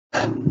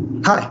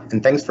Hi,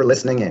 and thanks for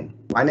listening in.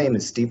 My name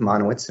is Steve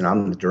Monowitz, and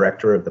I'm the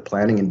Director of the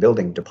Planning and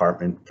Building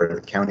Department for the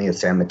County of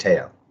San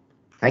Mateo.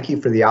 Thank you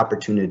for the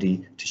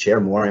opportunity to share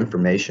more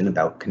information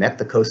about Connect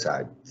the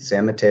Coastside,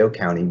 San Mateo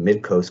County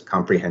Mid-Coast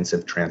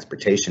Comprehensive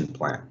Transportation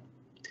Plan.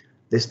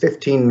 This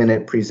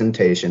 15-minute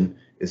presentation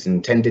is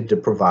intended to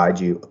provide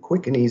you a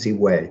quick and easy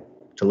way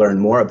to learn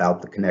more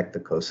about the Connect the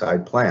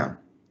Coastside plan.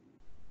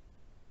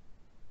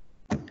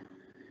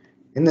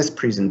 In this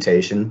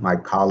presentation, my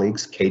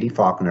colleagues Katie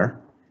Faulkner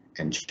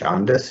and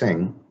Chanda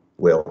Singh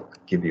will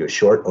give you a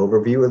short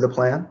overview of the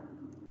plan,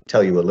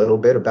 tell you a little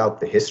bit about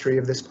the history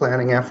of this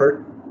planning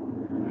effort,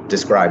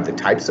 describe the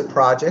types of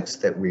projects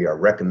that we are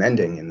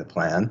recommending in the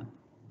plan,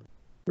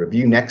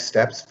 review next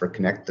steps for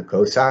Connect the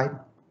Coastside,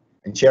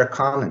 and share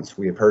comments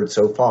we have heard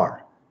so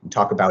far and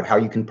talk about how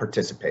you can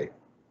participate.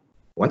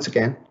 Once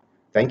again,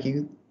 thank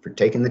you for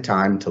taking the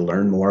time to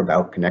learn more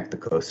about Connect the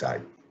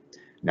Coastside.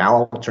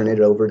 Now I'll turn it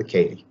over to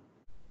Katie.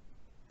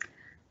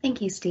 Thank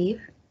you,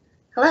 Steve.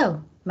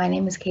 Hello, my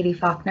name is Katie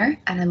Faulkner,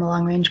 and I'm a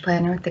long-range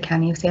planner at the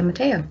County of San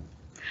Mateo.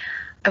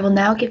 I will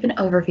now give an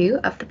overview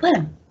of the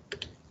plan.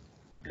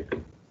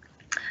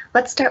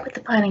 Let's start with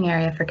the planning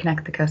area for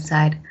Connect the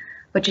Coastside,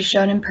 which is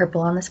shown in purple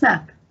on this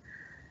map.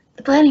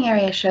 The planning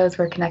area shows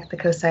where Connect the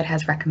Coastside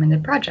has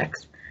recommended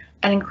projects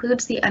and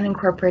includes the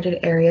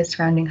unincorporated areas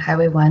surrounding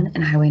Highway 1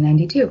 and Highway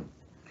 92.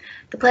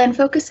 The plan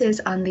focuses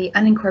on the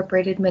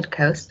unincorporated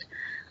Mid-Coast,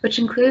 which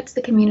includes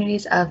the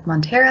communities of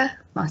Montera,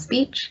 Moss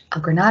Beach,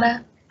 El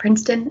Granada,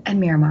 Princeton, and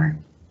Miramar.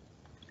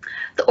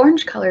 The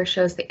orange color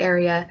shows the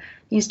area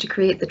used to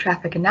create the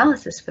traffic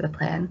analysis for the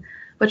plan,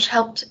 which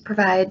helped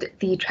provide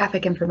the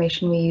traffic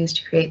information we use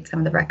to create some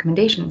of the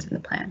recommendations in the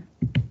plan.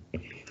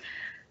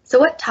 So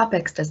what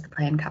topics does the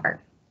plan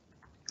cover?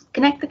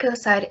 Connect the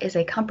Coastside is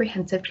a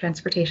comprehensive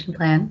transportation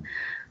plan,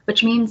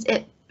 which means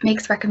it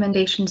makes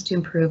recommendations to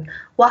improve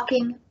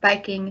walking,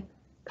 biking,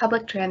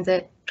 public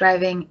transit,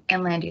 driving,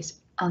 and land use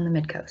on the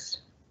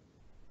Mid-Coast.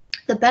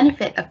 The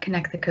benefit of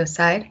Connect the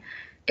Coastside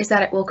is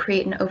that it will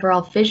create an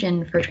overall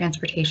vision for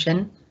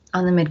transportation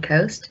on the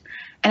Mid-Coast,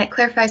 and it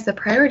clarifies the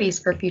priorities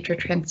for future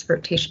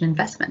transportation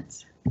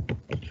investments.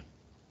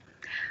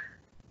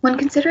 When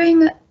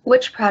considering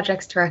which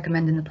projects to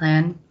recommend in the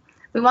plan,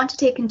 we want to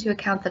take into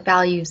account the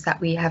values that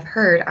we have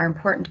heard are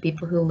important to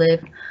people who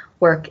live,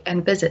 work,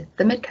 and visit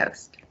the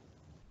Mid-Coast.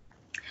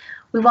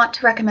 We want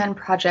to recommend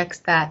projects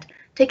that,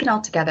 taken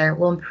all together,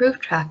 will improve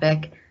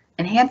traffic,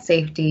 enhance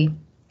safety,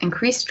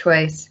 increase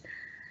choice,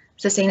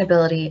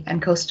 sustainability, and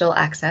coastal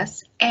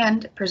access,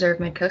 and preserve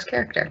Mid-Coast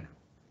character.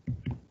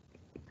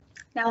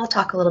 Now I'll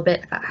talk a little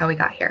bit about how we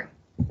got here.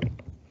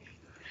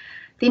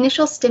 The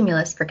initial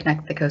stimulus for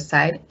Connect the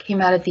Coastside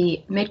came out of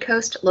the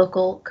Mid-Coast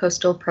Local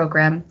Coastal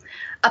Program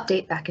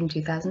update back in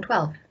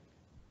 2012.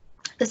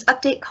 This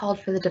update called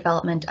for the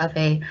development of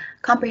a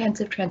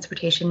comprehensive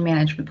transportation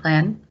management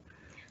plan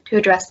to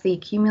address the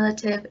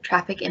cumulative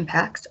traffic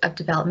impacts of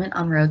development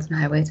on roads and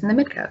highways in the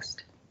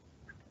Mid-Coast.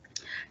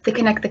 The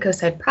Connect the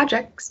Coastside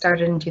project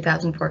started in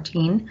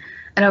 2014,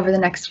 and over the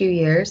next few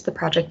years, the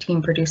project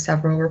team produced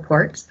several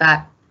reports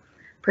that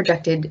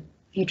projected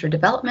future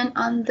development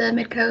on the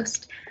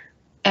Mid-Coast,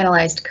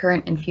 analyzed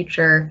current and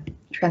future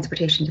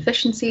transportation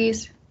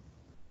deficiencies,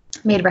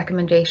 made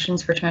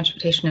recommendations for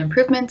transportation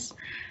improvements,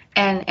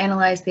 and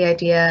analyzed the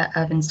idea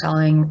of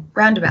installing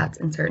roundabouts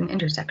in certain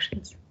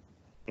intersections.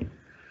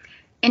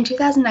 In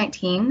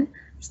 2019,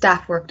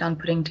 staff worked on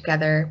putting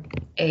together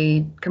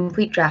a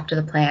complete draft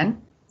of the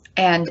plan,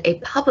 and a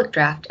public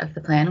draft of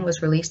the plan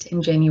was released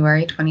in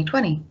January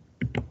 2020.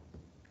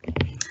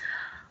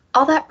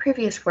 All that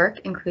previous work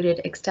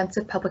included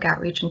extensive public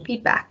outreach and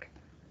feedback,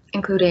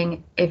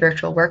 including a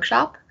virtual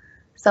workshop,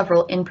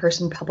 several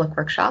in-person public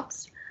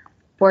workshops,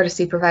 Board of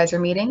Supervisor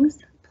meetings,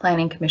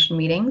 Planning Commission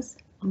meetings,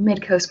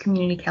 Mid-Coast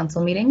Community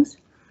Council meetings,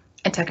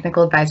 and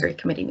Technical Advisory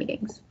Committee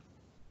meetings.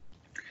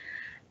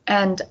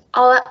 And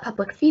all that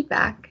public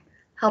feedback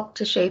helped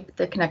to shape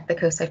the Connect the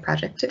Coastside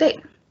project to date.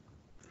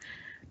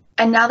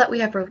 And now that we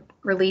have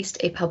released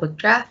a public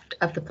draft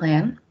of the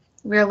plan,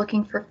 we are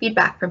looking for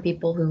feedback from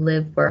people who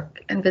live,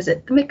 work, and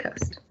visit the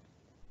Mid-Coast.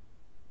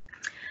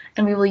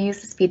 And we will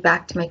use this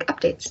feedback to make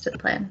updates to the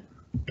plan.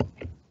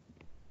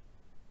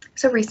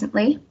 So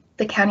recently,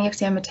 the County of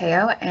San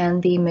Mateo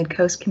and the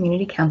Mid-Coast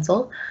Community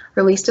Council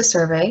released a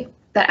survey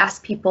that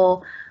asked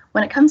people,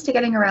 when it comes to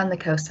getting around the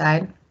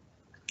coastside,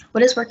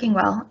 what is working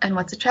well and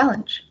what's a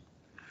challenge?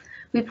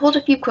 We pulled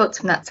a few quotes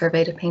from that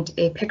survey to paint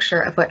a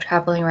picture of what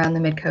traveling around the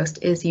Mid-Coast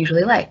is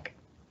usually like.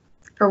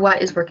 For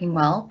what is working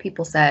well,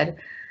 people said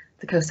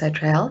the Coastside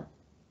Trail,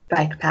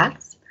 bike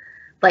paths,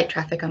 light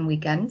traffic on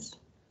weekdays,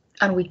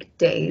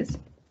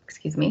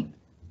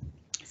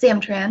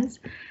 Samtrans,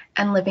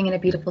 and living in a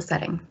beautiful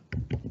setting.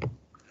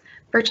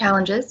 For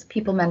challenges,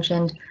 people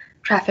mentioned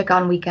traffic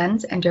on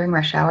weekends and during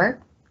rush hour,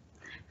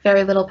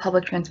 very little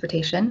public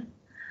transportation,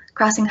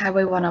 crossing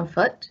Highway 1 on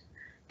foot,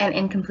 and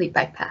incomplete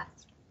bike paths.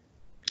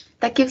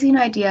 That gives you an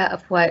idea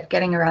of what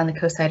getting around the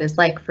coastside is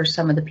like for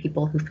some of the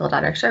people who filled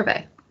out our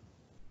survey.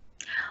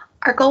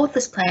 Our goal with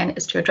this plan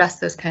is to address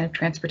those kind of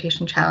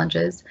transportation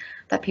challenges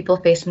that people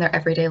face in their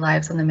everyday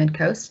lives on the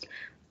Mid-Coast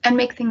and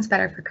make things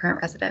better for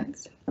current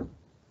residents.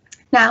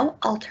 Now,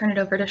 I'll turn it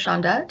over to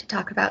Shonda to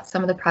talk about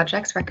some of the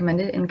projects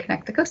recommended in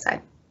Connect the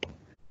Coastside.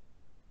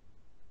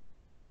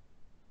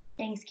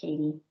 Thanks,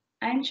 Katie.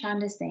 I'm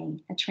Shonda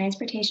Singh, a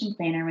transportation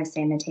planner with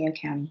San Mateo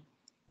County.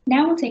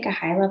 Now we'll take a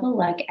high-level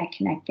look at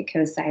Connect the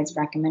Coastside's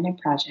recommended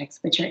projects,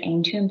 which are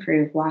aimed to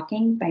improve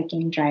walking,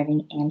 biking,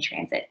 driving, and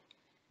transit.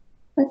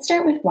 Let's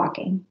start with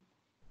walking.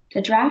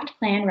 The draft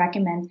plan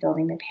recommends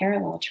building the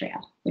Parallel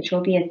Trail, which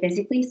will be a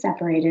physically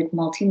separated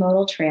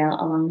multimodal trail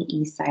along the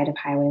east side of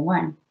Highway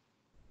 1.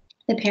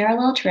 The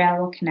Parallel Trail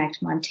will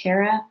connect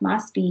Montara,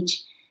 Moss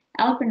Beach,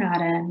 El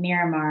Granada,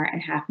 Miramar,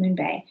 and Half Moon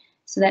Bay,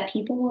 so that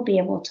people will be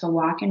able to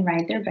walk and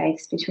ride their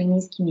bikes between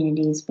these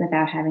communities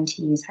without having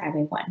to use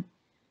Highway 1.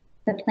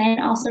 The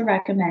plan also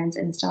recommends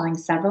installing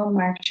several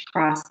marked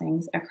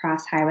crossings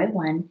across Highway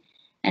 1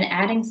 and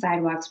adding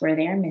sidewalks where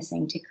they are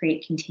missing to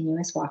create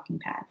continuous walking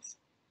paths.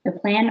 The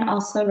plan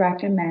also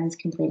recommends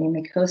completing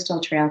the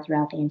coastal trail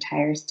throughout the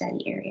entire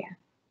study area.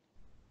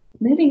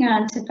 Moving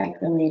on to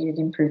bike-related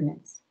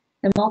improvements.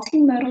 The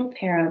multimodal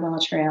Parallel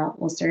Trail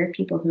will serve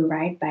people who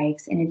ride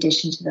bikes in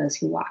addition to those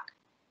who walk.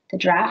 The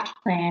draft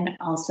plan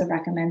also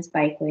recommends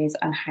bikeways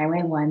on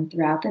Highway 1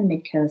 throughout the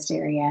Mid-Coast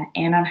area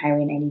and on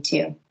Highway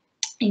 92,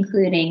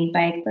 including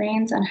bike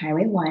lanes on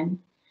Highway 1,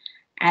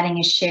 adding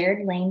a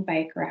shared lane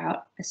bike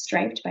route, a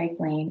striped bike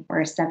lane, or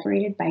a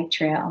separated bike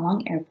trail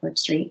along Airport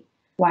Street,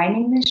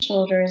 widening the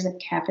shoulders of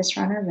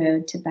Capistrano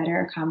Road to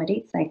better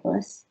accommodate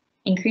cyclists,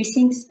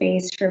 increasing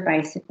space for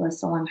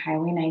bicyclists along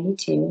Highway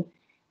 92,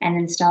 and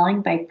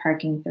installing bike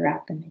parking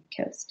throughout the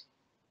Mid-Coast.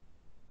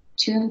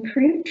 To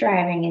improve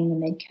driving in the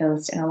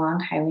Mid-Coast and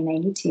along Highway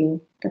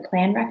 92, the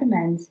plan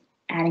recommends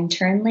adding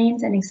turn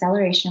lanes and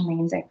acceleration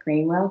lanes at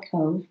Graywell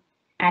Cove,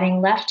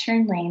 adding left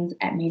turn lanes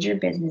at major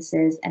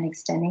businesses and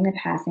extending the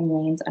passing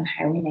lanes on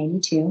Highway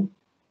 92,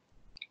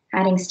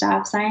 adding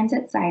stop signs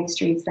at side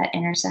streets that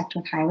intersect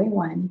with Highway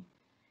 1,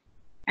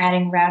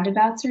 adding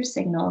roundabouts or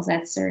signals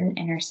at certain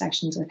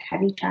intersections with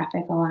heavy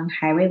traffic along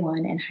Highway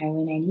 1 and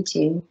Highway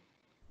 92,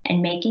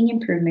 and making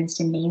improvements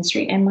to Main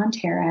Street in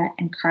Montara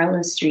and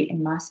Carlos Street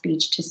in Moss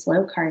Beach to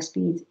slow car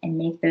speeds and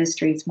make those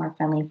streets more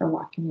friendly for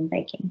walking and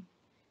biking.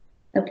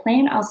 The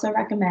plan also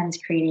recommends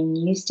creating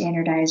new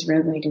standardized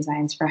roadway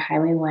designs for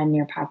Highway 1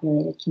 near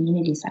populated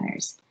community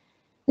centers.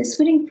 This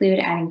would include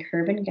adding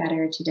curb and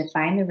gutter to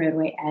define the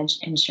roadway edge,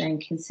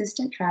 ensuring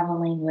consistent travel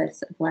lane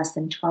widths of less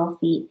than 12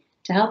 feet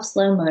to help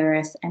slow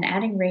motorists, and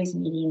adding raised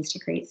medians to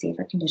create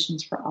safer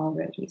conditions for all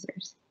road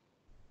users.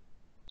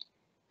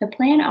 The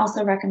plan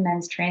also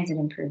recommends transit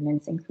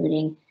improvements,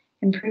 including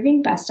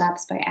improving bus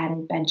stops by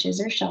adding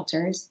benches or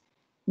shelters,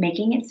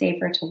 making it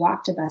safer to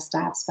walk to bus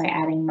stops by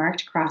adding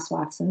marked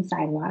crosswalks and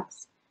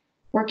sidewalks,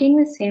 working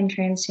with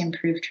Samtrans to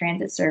improve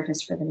transit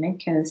service for the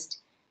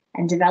Mid-Coast,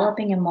 and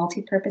developing a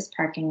multi-purpose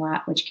parking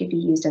lot which could be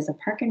used as a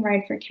park and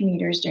ride for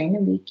commuters during the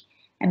week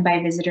and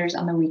by visitors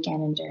on the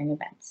weekend and during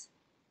events.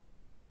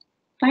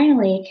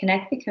 Finally,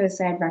 Connect the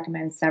Coastside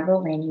recommends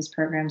several land use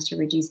programs to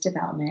reduce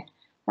development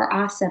or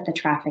offset the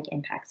traffic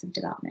impacts of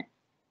development.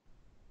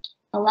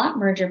 A lot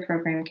merger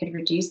program could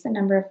reduce the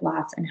number of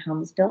lots and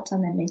homes built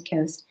on the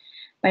Mid-Coast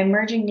by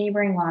merging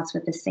neighboring lots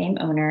with the same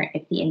owner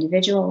if the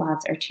individual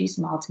lots are too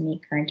small to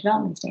meet current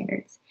development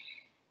standards.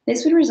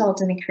 This would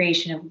result in the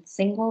creation of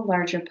single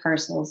larger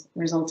parcels,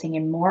 resulting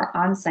in more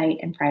on-site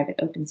and private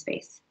open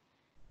space.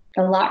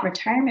 The lot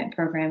retirement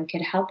program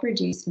could help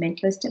reduce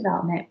Mid-Coast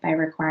development by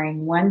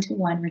requiring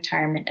one-to-one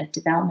retirement of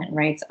development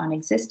rights on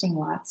existing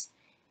lots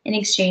in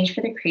exchange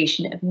for the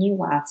creation of new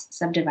lots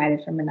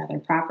subdivided from another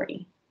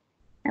property.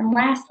 And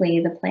lastly,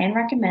 the plan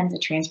recommends a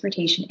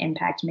transportation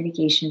impact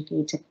mitigation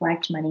fee to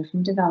collect money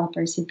from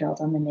developers who build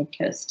on the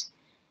Mid-Coast.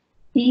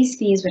 These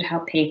fees would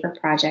help pay for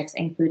projects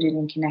included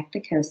in Connect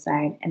the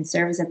Coastside and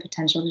serve as a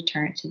potential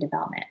deterrent to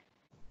development.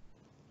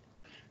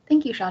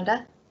 Thank you,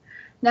 Shonda.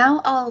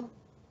 Now I'll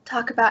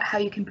talk about how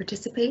you can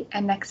participate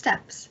and next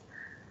steps.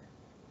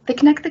 The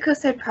Connect the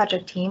Coastside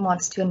project team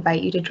wants to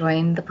invite you to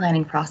join the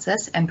planning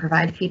process and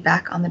provide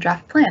feedback on the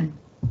draft plan.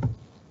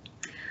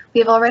 We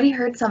have already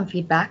heard some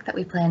feedback that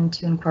we plan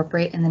to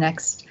incorporate in the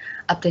next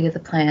update of the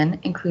plan,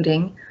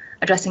 including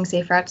addressing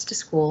safe routes to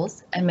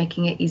schools and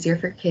making it easier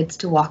for kids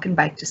to walk and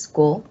bike to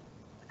school,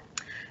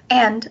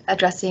 and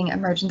addressing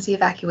emergency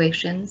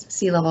evacuations,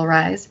 sea level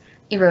rise,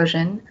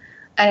 erosion,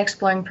 and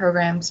exploring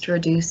programs to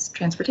reduce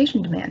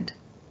transportation demand.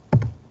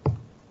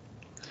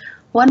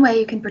 One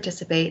way you can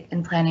participate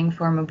in planning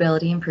for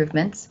mobility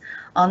improvements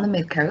on the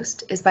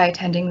Mid-Coast is by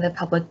attending the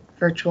public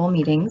virtual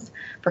meetings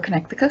for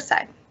Connect the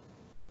Coastside.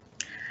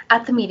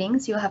 At the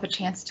meetings, you'll have a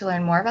chance to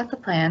learn more about the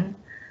plan,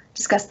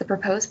 discuss the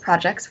proposed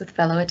projects with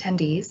fellow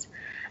attendees,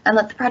 and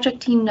let the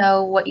project team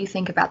know what you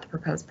think about the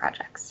proposed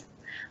projects.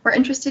 We're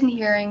interested in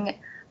hearing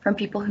from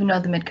people who know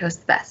the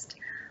Mid-Coast best.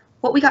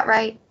 What we got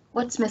right,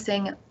 what's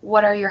missing,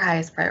 what are your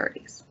highest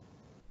priorities?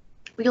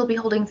 We'll be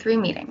holding 3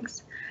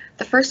 meetings.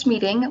 The first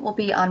meeting will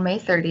be on May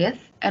 30th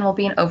and will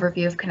be an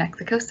overview of Connect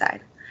the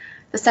Coastside.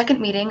 The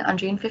second meeting on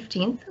June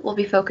 15th will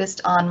be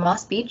focused on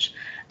Moss Beach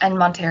and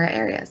Montera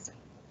areas.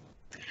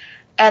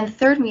 And the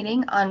third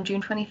meeting on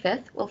June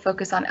 25th will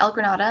focus on El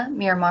Granada,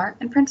 Miramar,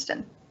 and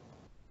Princeton.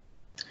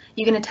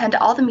 You can attend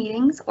all the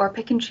meetings or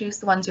pick and choose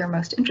the ones you're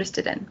most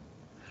interested in.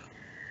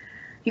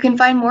 You can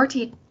find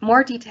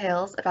more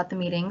details about the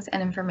meetings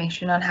and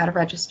information on how to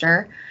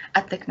register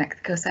at the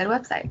Connect the Coastside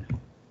website.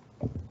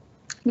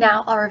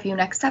 Now I'll review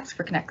next steps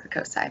for Connect the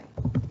Coastside.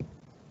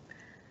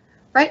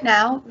 Right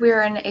now,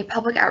 we're in a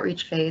public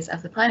outreach phase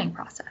of the planning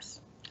process.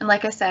 And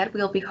like I said,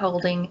 we'll be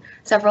holding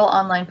several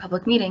online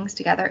public meetings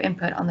to gather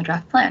input on the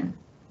draft plan.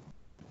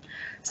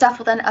 Staff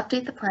will then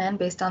update the plan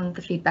based on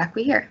the feedback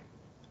we hear.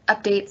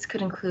 Updates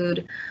could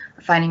include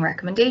refining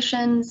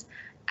recommendations,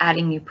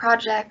 adding new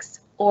projects,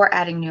 or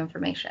adding new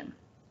information.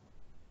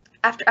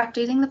 After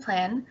updating the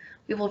plan,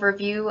 we will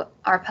review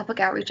our public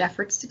outreach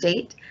efforts to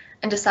date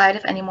and decide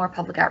if any more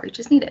public outreach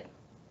is needed.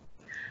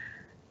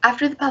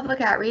 After the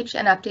public outreach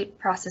and update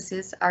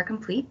processes are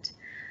complete,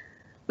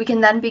 we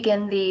can then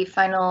begin the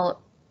final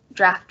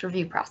draft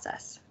review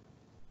process.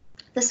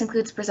 This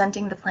includes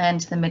presenting the plan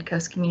to the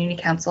Mid-Coast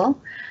Community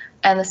Council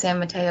and the San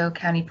Mateo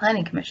County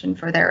Planning Commission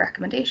for their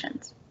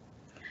recommendations.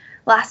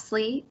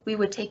 Lastly, we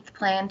would take the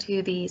plan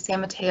to the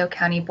San Mateo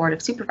County Board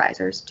of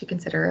Supervisors to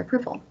consider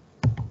approval.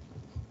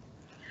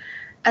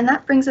 And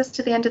that brings us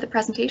to the end of the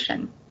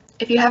presentation.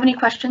 If you have any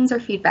questions or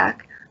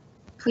feedback,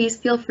 please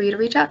feel free to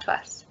reach out to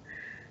us.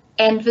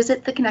 And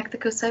visit the Connect the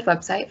Coastside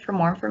website for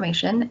more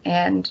information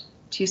and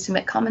to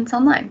submit comments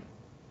online.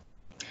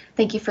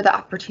 Thank you for the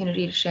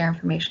opportunity to share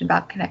information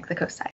about Connect the Coastside.